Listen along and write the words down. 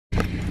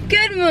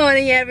Good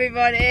morning,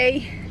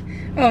 everybody.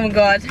 Oh my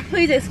god,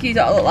 please excuse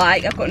what I look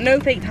like. I've got no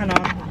fake tan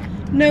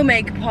on, no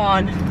makeup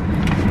on.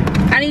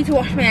 I need to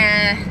wash my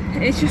hair.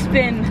 It's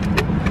been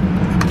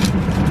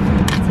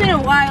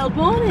a wild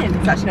morning.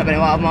 It's actually not been a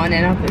wild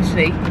morning. I've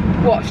literally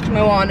watched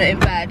Moana in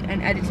bed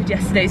and edited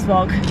yesterday's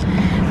vlog.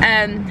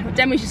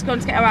 Demi's just gone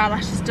to get her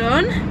eyelashes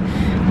done.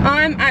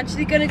 I'm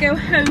actually gonna go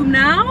home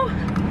now.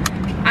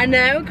 I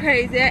know,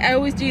 crazy. I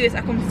always do this.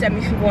 I come to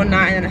Demi for one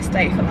night and then I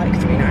stay for like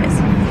 3 nights.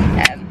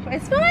 But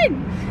it's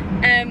fine.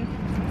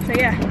 So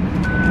yeah.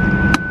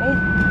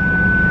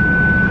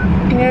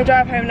 I'm gonna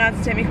drive home now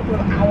to take me a couple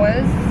of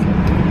hours.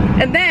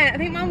 And then I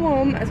think my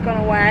mum has gone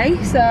away,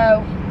 so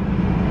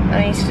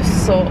I need to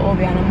just sort all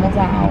the animals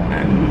out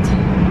and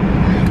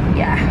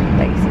yeah,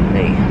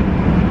 basically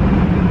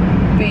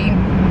be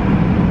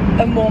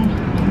a mum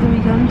for the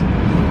weekend.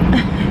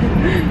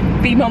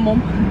 Be my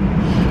mum.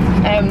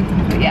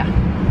 But yeah.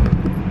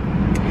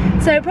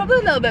 So probably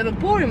a little bit of a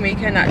boring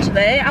weekend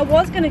actually. I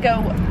was gonna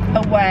go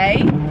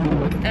away.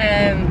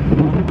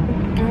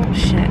 Oh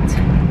shit.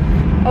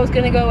 I was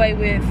gonna go away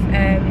with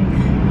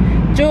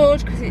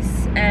George because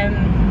it's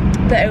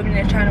the opening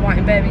of China White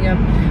in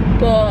Birmingham.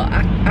 But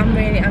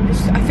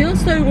I feel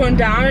so run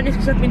down, and it's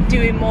because I've been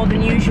doing more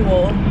than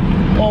usual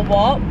or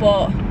what,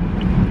 but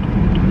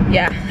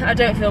yeah, I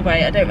don't feel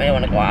great. I don't really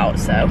want to go out,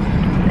 so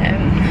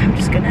I'm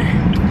just gonna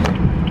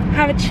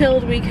have a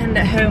chilled weekend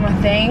at home, I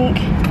think.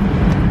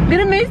 I'm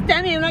gonna miss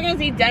Demi. I'm not gonna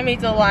see Demi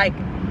till like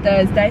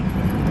Thursday.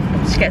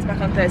 She gets back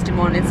on Thursday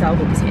morning, so I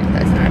will be seeing her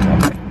Thursday night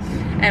probably.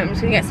 I'm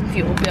just gonna get some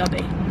fuel,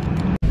 BRB.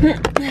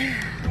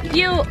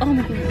 Fuel, oh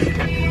my god.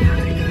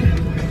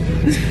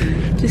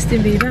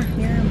 Justin Bieber,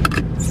 yeah.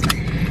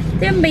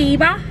 Justin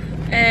Bieber.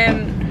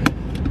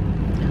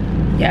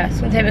 Yeah,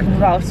 it's gonna take me a couple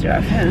of hours to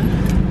drive home.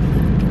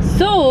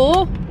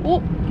 So,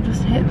 oh,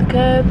 just hit the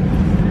curb.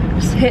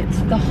 Just hit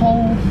the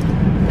whole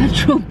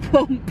petrol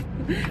pump.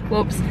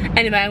 Whoops.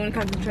 Anyway, I'm gonna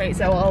concentrate,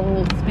 so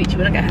I'll speak to you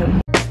when I get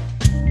home.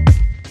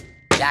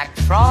 Jack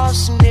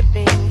Frost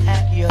nipping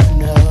at your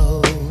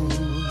nose,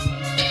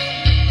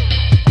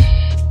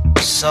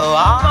 so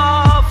I'm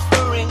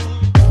offering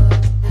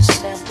this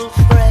simple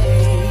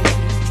phrase.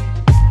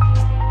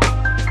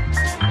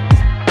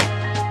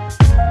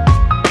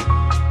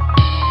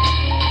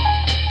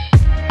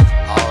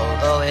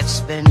 Although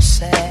it's been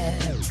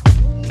said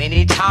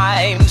many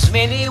times,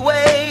 many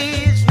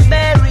ways,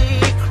 Merry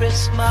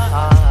Christmas.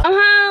 I'm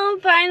home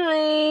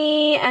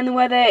finally, and the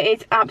weather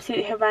is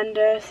absolutely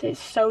horrendous. It's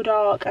so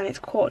dark and it's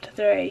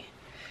 2:45.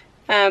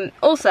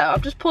 Also,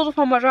 I've just pulled up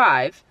on my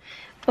drive.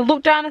 I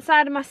looked down the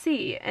side of my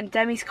seat and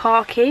Demi's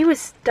car key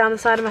was down the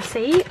side of my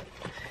seat.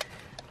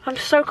 I'm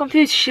just so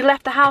confused. She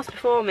left the house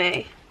before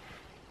me.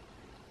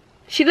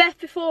 She left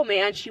before me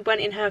and she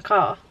went in her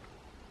car.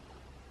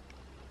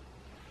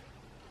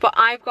 But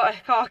I've got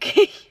a car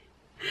key.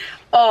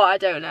 Oh, I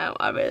don't know.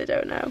 I really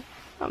don't know.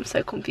 I'm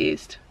so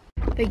confused.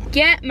 They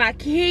get my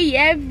key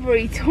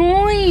every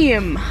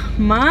time,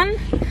 man.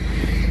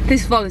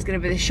 This vlog is going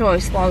to be the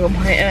shortest vlog on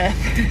planet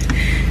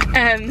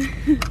Earth.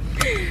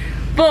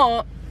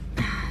 But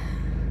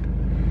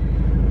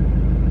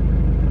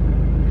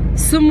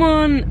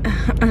someone,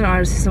 I don't know, I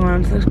just see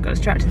someone, I got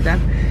distracted then.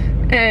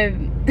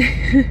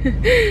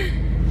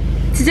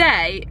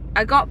 Today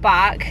I got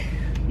back,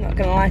 I'm not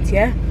gonna lie to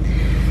you,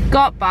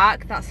 got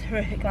back, that's a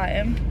horrific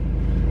lighting.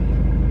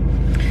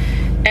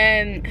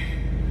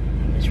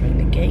 Let's ring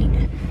the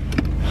gate.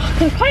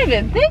 I can't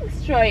even think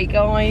straight,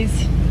 guys.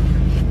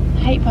 I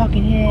hate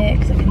parking here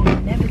because I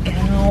can never get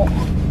out.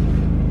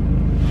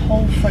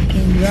 Whole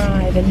freaking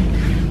drive and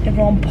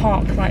everyone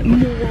parks like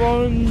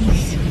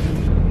morons. I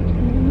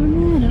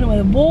don't know where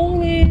the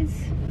wall is.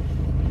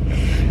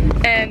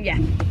 Yeah.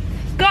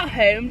 Got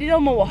home, did all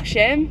my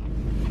washing.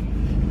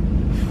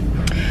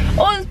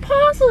 Oh, there's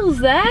parcels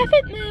there, I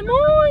think they're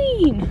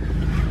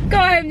mine.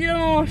 Got home, did all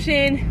my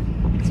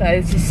washing. So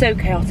this is so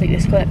chaotic,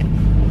 this clip.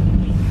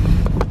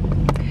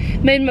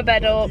 Made my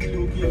bed up.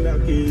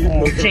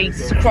 Oh,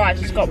 Jesus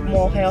Christ, it's got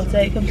more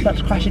chaotic. I'm about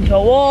to crash into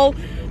a wall.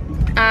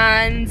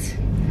 And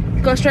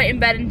got straight in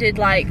bed and did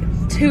like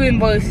 2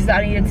 invoices that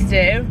I needed to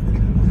do.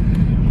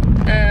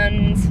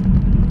 And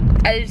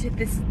I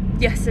edited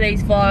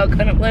yesterday's vlog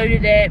and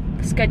uploaded it,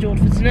 scheduled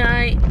for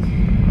tonight.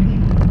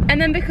 And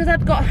then because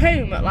I'd got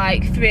home at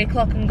like 3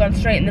 o'clock and gone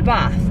straight in the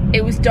bath,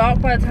 it was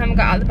dark by the time I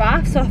got out of the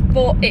bath, so I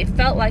thought it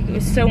felt like it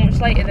was so much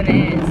later than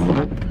it is.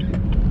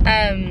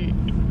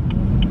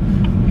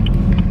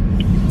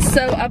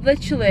 So I've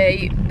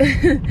literally,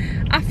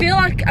 I feel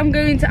like I'm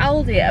going to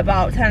Aldi at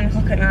about 10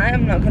 o'clock at night,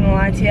 I'm not gonna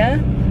lie to you.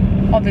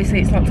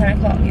 Obviously it's not 10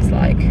 o'clock, it's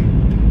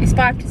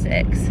 5 to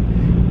 6.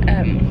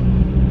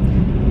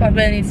 But I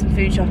really need some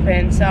food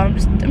shopping, so I'm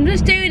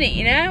just doing it,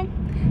 you know?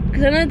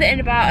 Because I know that in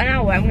about an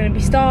hour I'm gonna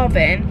be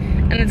starving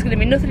and there's gonna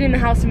be nothing in the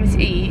house for me to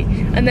eat,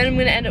 and then I'm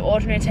gonna end up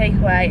ordering a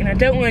takeaway, and I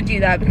don't wanna do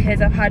that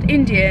because I've had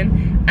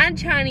Indian and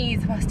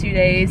Chinese the past 2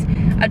 days.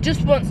 I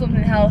just want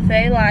something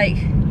healthy, like,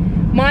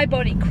 my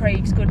body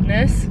craves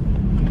goodness.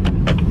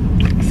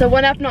 So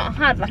when I've not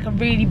had like a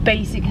really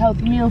basic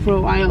healthy meal for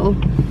a while,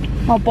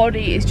 My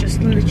body is just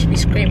literally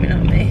screaming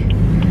at me.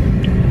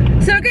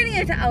 So we're gonna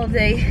go to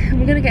Aldi and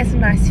we're gonna get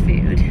some nice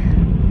food.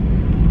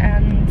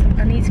 And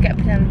I need to get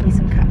Penelope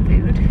some cat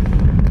food.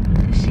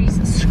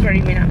 She's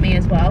screaming at me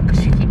as well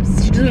because she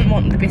doesn't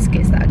want the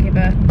biscuits that I give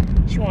her.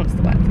 She wants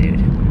the wet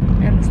food,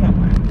 and it's not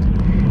wet.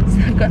 So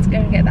I've got to go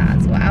and get that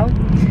as well.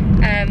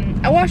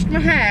 I washed my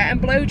hair and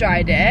blow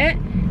dried it,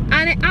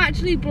 and it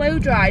actually blow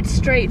dried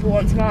straight for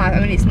once in my life.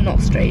 I mean, it's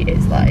not straight,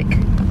 it's like,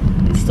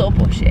 it's still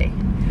bushy,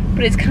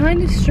 but it's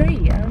kind of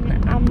straight,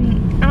 and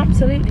I'm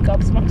absolutely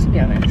gobsmacked, to be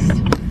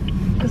honest.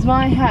 Because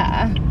my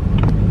hair,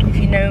 if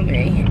you know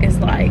me, is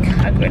like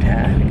hagrid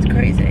hair. It's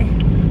crazy.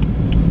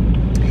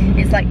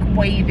 It's like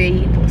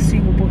wavy, but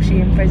super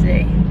bushy and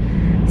frizzy.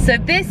 So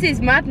this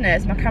is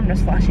madness. My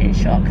camera's flashing in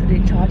shock because I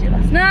didn't charge it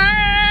last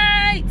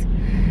night.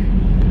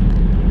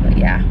 But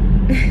yeah.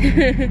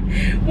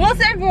 What's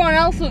everyone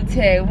else up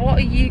to? What are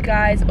you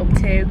guys up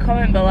to?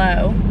 Comment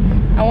below.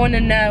 I want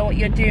to know what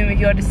you're doing with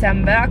your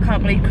December. I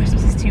can't believe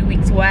Christmas is 2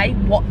 weeks away.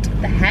 What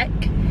the heck?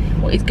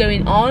 What is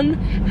going on?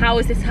 How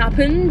has this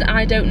happened?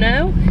 I don't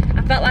know.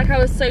 I felt like I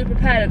was so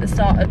prepared at the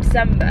start of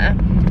December.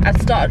 I'd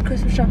started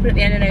Christmas shopping at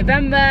the end of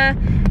November.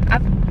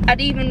 I'd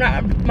even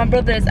wrapped my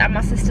brother's and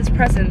my sister's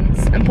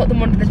presents and put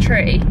them under the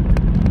tree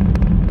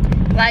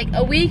like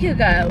a week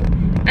ago.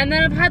 And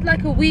then I've had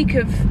like a week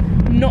of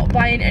not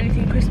buying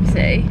anything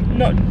Christmassy,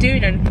 not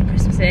doing anything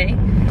Christmassy.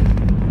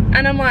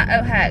 And I'm like,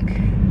 oh heck,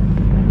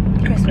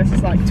 Christmas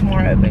is like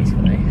tomorrow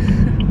basically.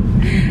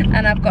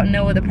 And I've got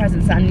no other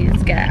presents that I needed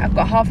to get. I've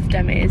got half of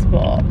Demi's,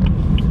 but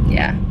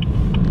yeah.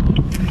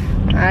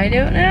 I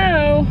don't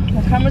know.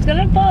 My camera's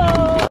gonna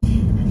fall. I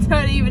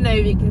don't even know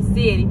if you can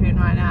see anything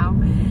right now.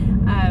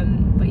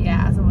 But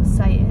yeah, as I was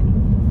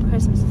saying,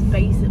 Christmas is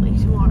basically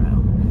tomorrow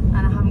and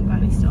I haven't got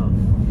any stuff.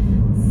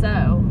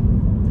 So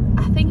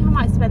I think I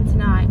might spend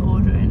tonight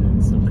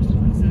ordering some Christmas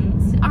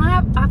presents. And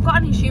I've got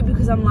an issue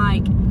because I'm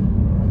like,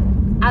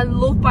 I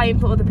love buying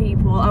for other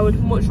people. I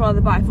would much rather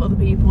buy for other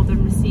people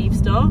than receive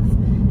stuff.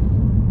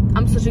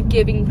 I'm such a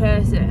giving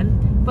person.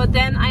 But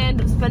then I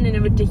end up spending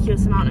a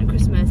ridiculous amount at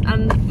Christmas,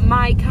 and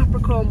my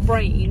Capricorn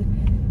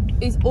brain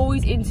is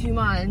always in two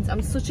minds.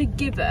 I'm such a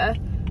giver,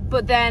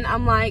 but then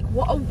I'm like,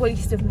 what a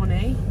waste of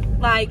money.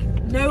 Like,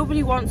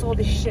 nobody wants all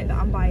this shit that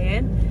I'm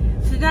buying.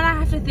 So then I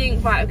have to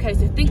think, right, okay,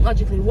 so think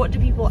logically, what do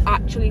people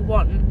actually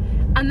want?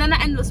 And then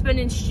I end up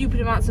spending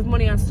stupid amounts of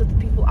money on stuff that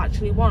people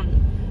actually want.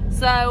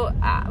 So,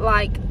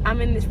 like,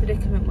 I'm in this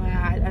predicament where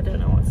I don't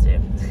know what to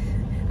do.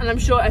 And I'm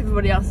sure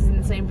everybody else is in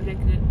the same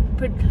predicament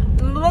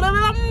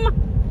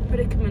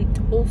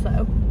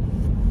also.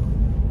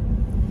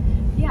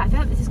 Yeah, I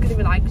think this is going to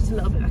be like just a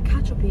little bit of a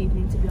catch-up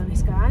evening, to be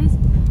honest, guys.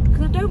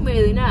 Because I don't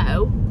really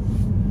know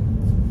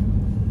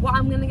what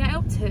I'm going to get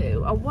up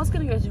to. I was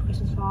going to go to a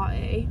Christmas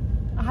party.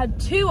 I had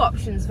two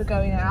options for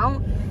going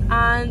out,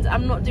 and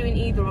I'm not doing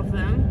either of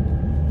them.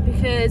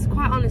 Because,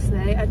 quite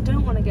honestly, I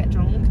don't want to get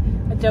drunk.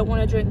 I don't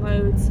want to drink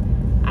loads.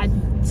 I'm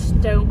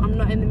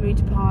not in the mood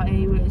to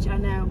party, which I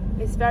know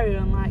is very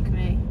unlike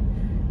me.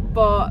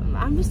 But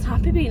I'm just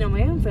happy being on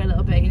my own for a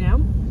little bit, you know.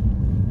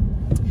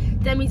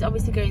 Demi's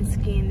obviously going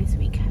skiing this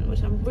weekend,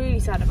 which I'm really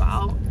sad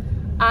about.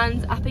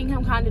 And I think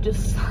I'm kind of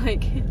just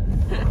like,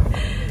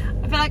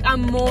 I feel like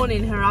I'm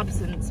mourning her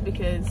absence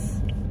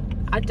because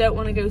I don't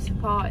want to go to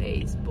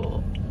parties,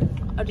 but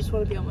I just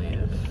want to be on my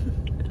own.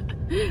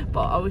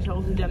 But I wish I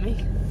was with Demi.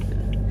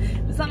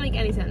 Does that make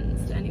any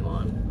sense to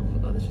anyone? Oh my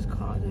god, there's just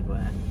cars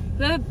everywhere.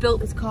 Whoever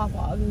built this car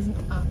park is an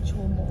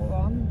actual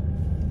moron.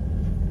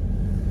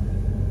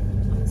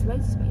 Oh, there's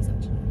loads of space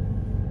actually.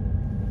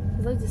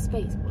 There's loads of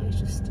space, but it's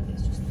just the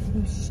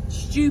most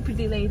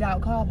stupidly laid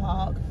out car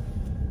park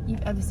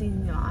you've ever seen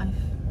in your life.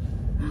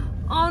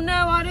 Oh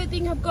no, I don't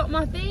think I've got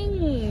my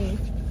thing.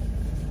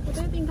 I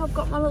don't think I've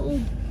got my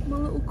little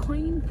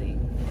coin thing.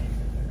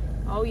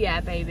 Oh yeah,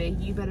 baby,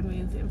 you better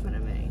move in front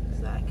of me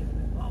so I can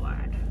move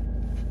forward.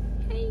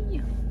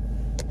 Hey.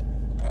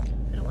 I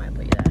don't know why I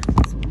put you there.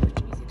 It's much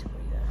easier to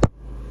put you there.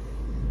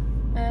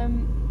 I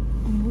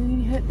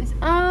really hope this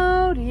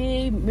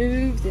Audi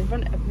moves in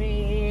front of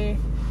me.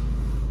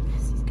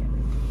 Yes, he's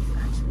going. He's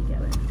actually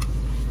going.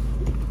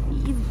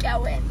 He's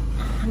going.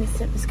 I need to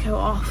take this coat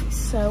off. It's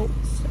so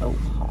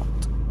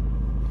hot.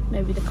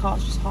 Maybe the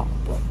car's just hot,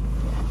 but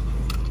yeah.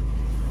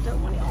 I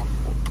don't want it off.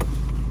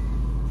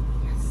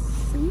 Yes.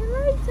 See you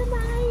later,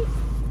 mate.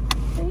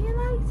 See you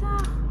later.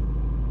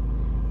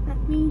 Let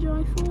me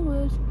drive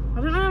forward. I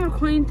don't know where my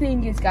coin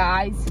thing is,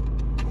 guys.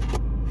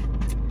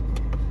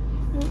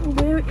 I don't know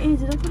where it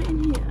is. Did I put it in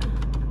here?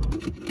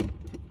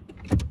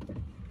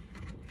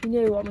 You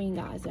know what I mean,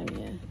 guys, don't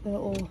you? The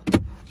little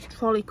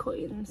trolley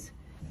coins.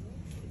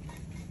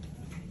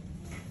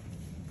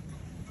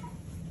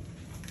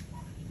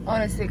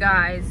 Honestly,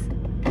 guys,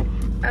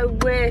 I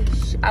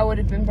wish I would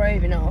have been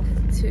brave enough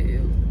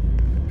to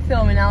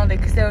film in Aldi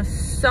because there was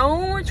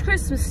so much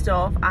Christmas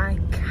stuff I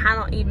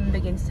cannot even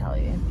begin to tell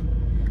you.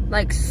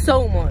 Like,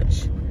 so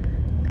much.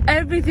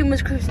 Everything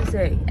was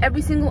Christmassy.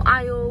 Every single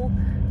aisle,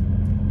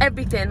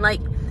 everything.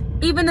 Like,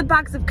 even the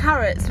bags of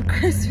carrots were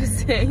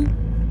Christmassy.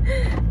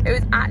 It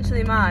was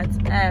actually mad.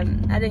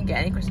 I didn't get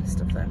any Christmas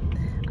stuff though.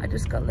 I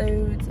just got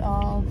loads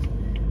of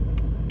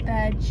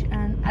veg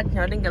and I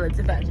didn't get loads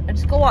of veg. I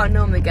just got what I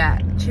normally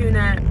get: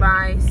 tuna,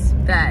 rice,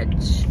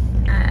 veg,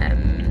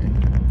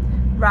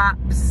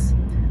 wraps.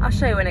 I'll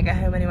show you when I get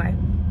home anyway.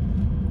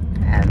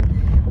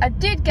 I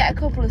did get a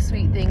couple of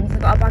sweet things. I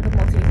got a bag of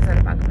Maltesers and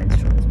a bag of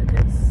minstrels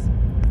because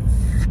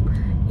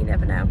you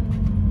never know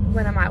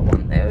when I might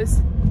want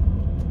those.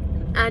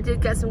 I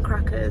did get some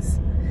crackers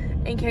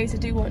in case I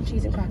do want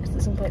cheese and crackers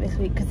at some point this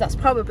week, because that's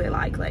probably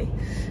likely.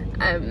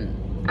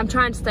 I'm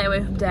trying to stay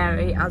away from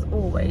dairy as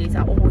always.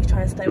 I always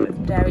try to stay away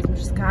from dairy as much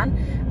as I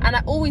can, and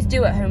I always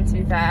do at home, to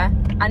be fair.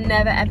 I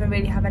never ever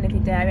really have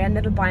anything dairy. I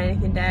never buy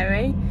anything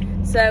dairy.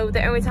 So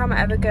the only time I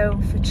ever go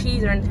for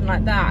cheese or anything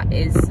like that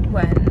is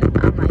when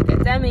I'm like at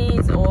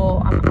Demi's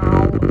or I'm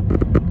out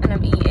and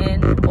I'm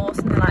eating or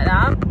something like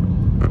that.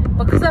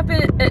 Because I've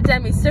been at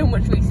Demi's so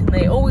much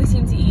recently, I always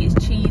seem to eat is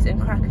cheese and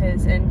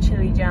crackers and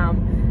chili jam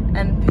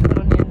and pickled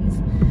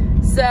onions.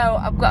 So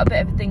I've got a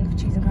bit of a thing for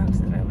cheese and crackers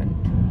at the moment.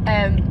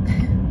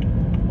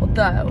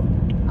 Although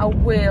I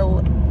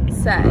will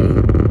say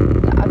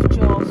that I've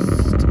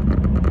just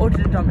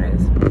ordered a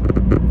Domino's.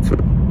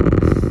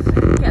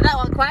 Get that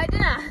one quiet,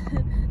 didn't I?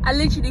 I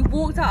literally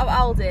walked out of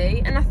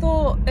Aldi and I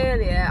thought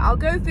earlier I'll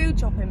go food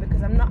shopping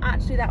because I'm not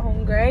actually that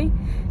hungry,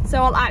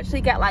 so I'll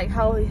actually get like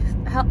healthy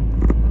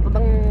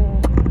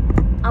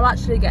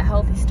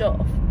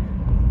stuff.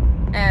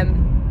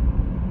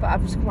 But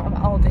I've just come out of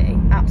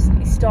Aldi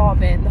absolutely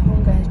starving. The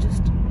hunger has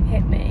just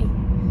hit me,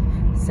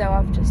 so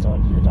I've just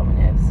ordered a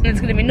Domino's. There's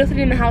going to be nothing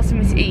in the house for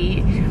me to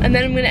eat, and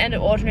then I'm going to end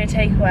up ordering a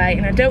takeaway,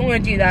 and I don't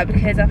want to do that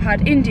because I've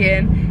had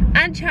Indian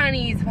and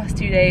Chinese the past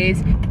 2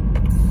 days.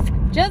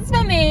 Just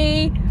for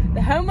me,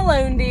 the Home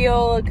Alone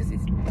deal, because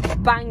it's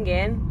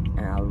banging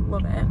and I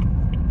love it.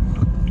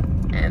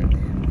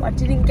 But I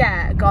didn't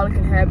get a garlic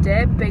and herb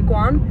dip, big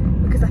one,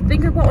 because I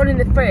think I've got one in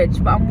the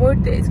fridge, but I'm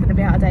worried that it's going to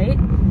be out of date.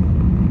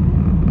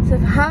 So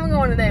if I haven't got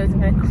one of those, I'm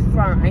going to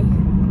cry.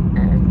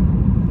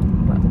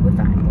 But we'll be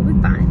fine, we'll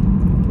be fine.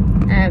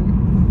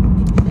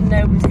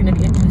 Nobody's going to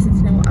be interested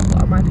to know what I've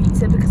got on my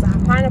pizza because I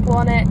have pineapple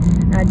on it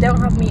and I don't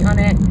have meat on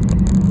it.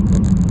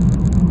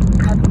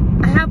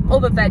 I have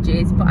other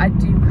veggies, but I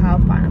do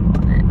have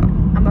pineapple on it.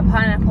 I'm a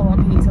pineapple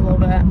on pizza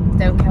lover,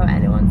 don't care what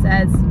anyone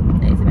says,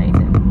 it's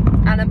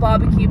amazing. And a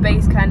barbecue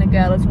based kind of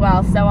girl as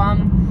well, so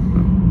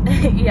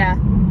yeah,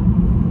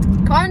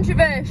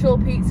 controversial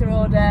pizza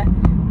order,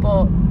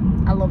 but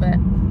I love it.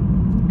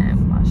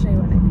 I'll show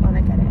you when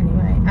I get it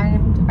anyway.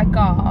 And I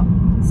got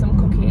some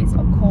cookies,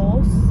 of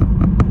course,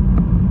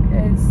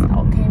 because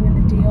that came in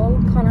the deal.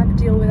 Can't have a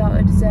deal without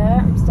a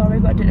dessert, I'm sorry,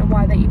 but I don't know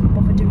why they even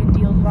bother doing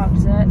deals without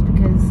desserts,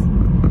 because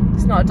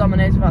it's not a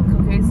Domino's without the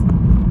cookies.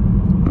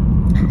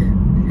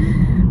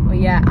 But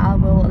yeah, I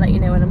will let you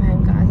know when I'm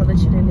home, guys. I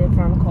literally live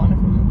around the corner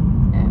from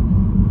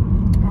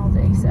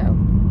Aldi, so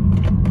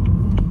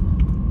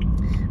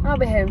I'll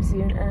be home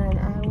soon and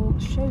I will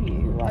show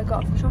you what I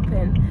got for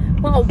shopping.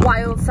 What a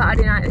wild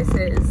Saturday night this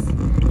is.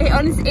 It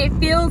honestly, it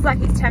feels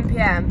like it's 10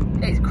 PM.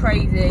 It's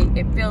crazy.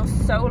 It feels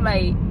so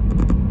late.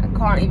 I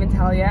can't even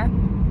tell you.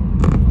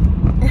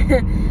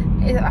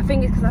 I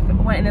think it's because I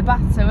went in the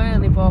bath so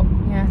early, but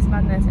yeah, it's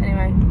madness.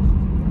 Anyway,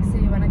 I'll see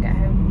you when I get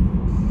home.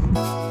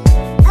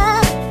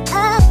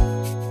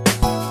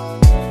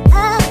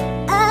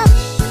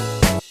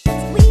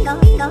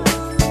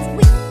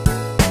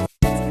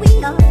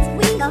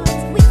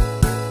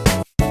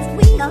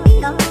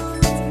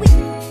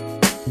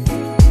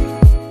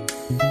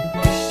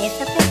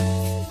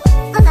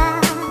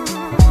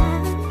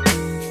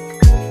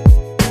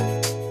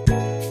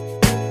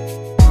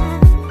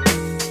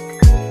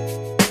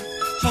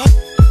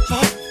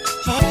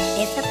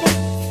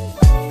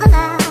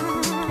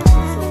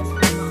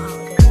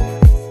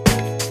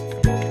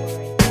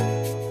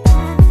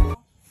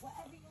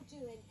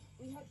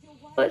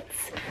 But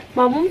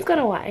my mum's gone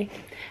away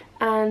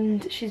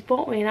and she's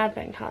bought me an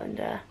advent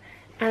calendar,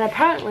 and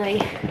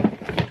apparently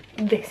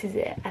this is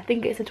it. I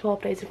think it's a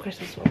 12 days of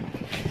Christmas one.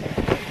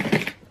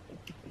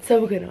 So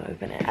we're gonna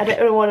open it. I don't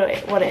know what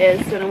it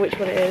is, don't know which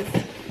one it is,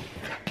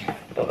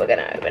 but we're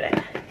gonna open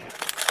it.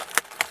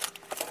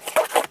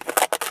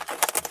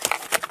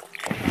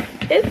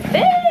 It's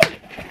big!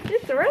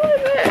 It's really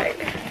big!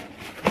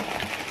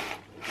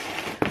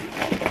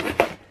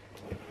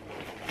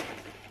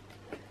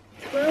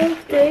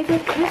 Days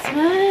of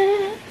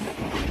Christmas.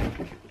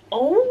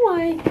 Oh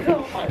my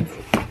god.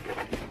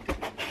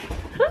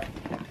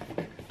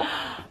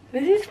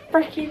 This is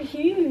freaking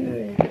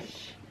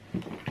huge.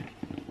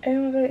 Oh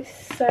my god,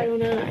 it's so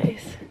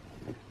nice.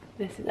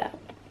 This is it.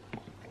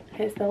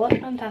 Here's the Look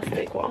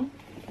Fantastic one.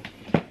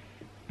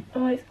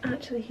 Oh, it's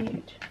actually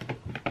huge.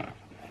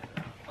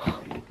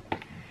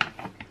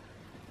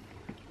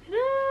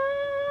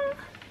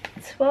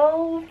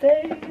 12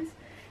 days.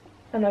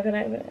 I'm not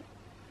gonna open it.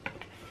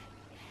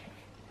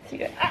 So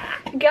you go,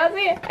 I can't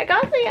see it, I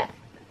can't see it.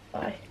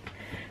 Bye.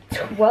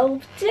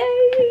 12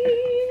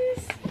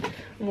 days.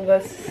 Oh my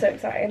god, so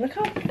exciting. Look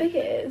how big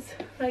it is.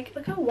 Like,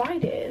 look how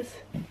wide it is.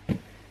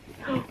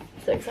 Oh,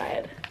 so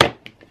excited.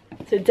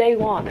 So day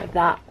 1 of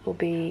that will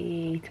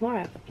be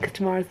tomorrow, because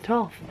tomorrow's the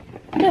 12th.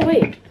 No,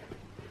 wait.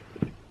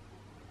 Is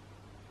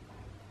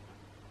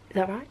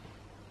that right?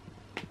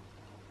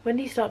 When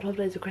do you start 12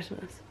 days of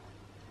Christmas?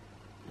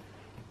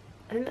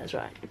 I think that's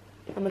right.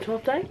 On the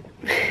 12th day?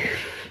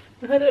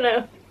 I don't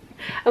know.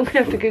 I'm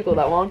gonna have to Google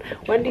that one.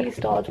 When do you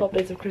start 12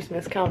 days of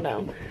Christmas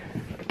countdown?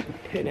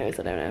 Who knows?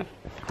 I don't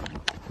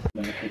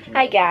know.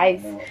 Hi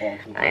guys.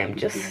 I am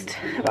just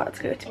about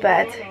to go to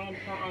bed.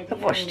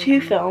 I've watched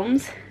 2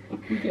 films.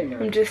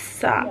 I'm just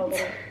sat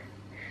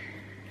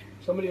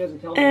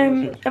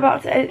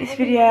about to edit this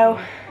video.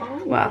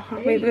 Well,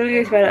 we're going to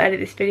go to bed and edit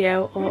this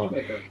video, or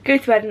go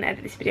to bed and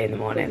edit this video in the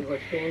morning.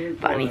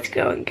 But I need to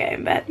go and get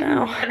in bed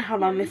now. I don't know how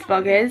long this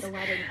vlog is.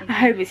 I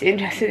hope it's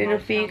interesting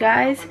enough for you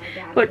guys.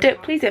 But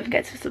please don't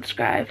forget to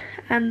subscribe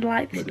and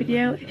like this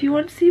video if you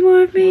want to see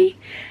more of me.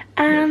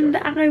 And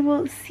I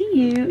will see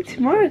you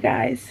tomorrow,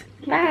 guys.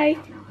 Bye.